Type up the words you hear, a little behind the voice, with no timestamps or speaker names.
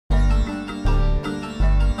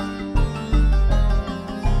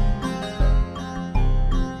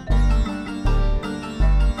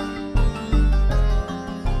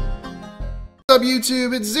What's up,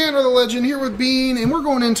 YouTube? It's Xander the Legend here with Bean, and we're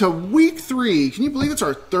going into week 3. Can you believe it's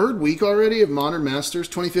our 3rd week already of Modern Masters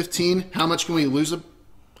 2015? How much can we lose a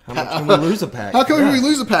How much can we lose a pack? How can we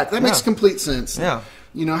lose a pack? That makes complete sense. Yeah.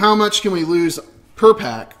 You know, how much can we lose per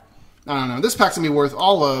pack? I don't know. This pack's going to be worth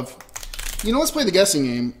all of... You know, let's play the guessing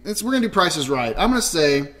game. We're going to do prices right. I'm going to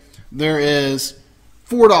say there is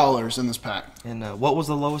 $4 in this pack. And what was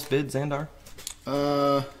the lowest bid, Zandar?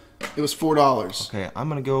 It was $4. Okay, I'm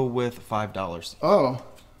going to go with $5. Oh.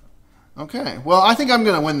 Okay. Well, I think I'm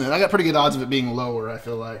going to win that. I got pretty good odds of it being lower, I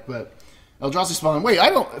feel like. But Eldrazi Spawn. Wait,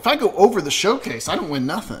 if I go over the showcase, I don't win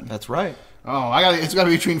nothing. That's right. Oh, it's got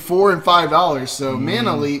to be between $4 and $5. So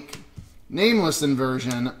Mana Leak, Nameless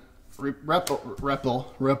Inversion, Repel,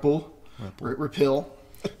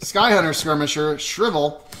 Skyhunter Skirmisher,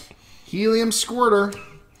 Shrivel, Helium Squirter,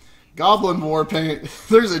 Goblin Warpaint.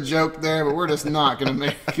 There's a joke there, but we're just not going to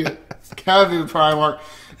make it. Cavu Primarch,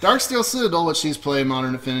 Darksteel Citadel, which she's playing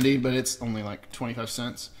Modern Affinity, but it's only like 25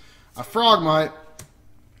 cents. A Frogmite,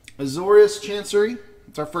 Azorius Chancery,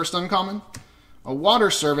 it's our first uncommon. A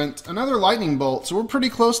Water Servant, another Lightning Bolt, so we're pretty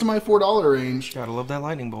close to my $4 range. Gotta love that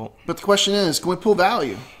Lightning Bolt. But the question is, can we pull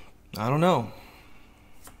value? I don't know.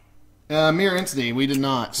 Mirror Entity, we did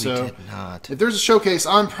not. We did not. If there's a showcase,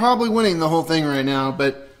 I'm probably winning the whole thing right now,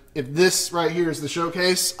 but if this right here is the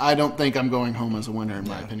showcase, I don't think I'm going home as a winner, in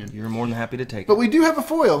my opinion. You're more than happy to take it. But we do have a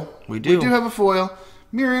foil. We do. We do have a foil.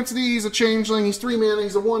 Mirror Entity, he's a changeling, he's 3 mana,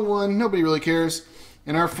 he's a 1/1, nobody really cares.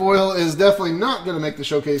 And our foil is definitely not going to make the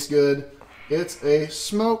showcase good. It's a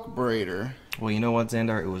Smoke Braider. Well, you know what,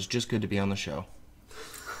 Zandar? It was just good to be on the show.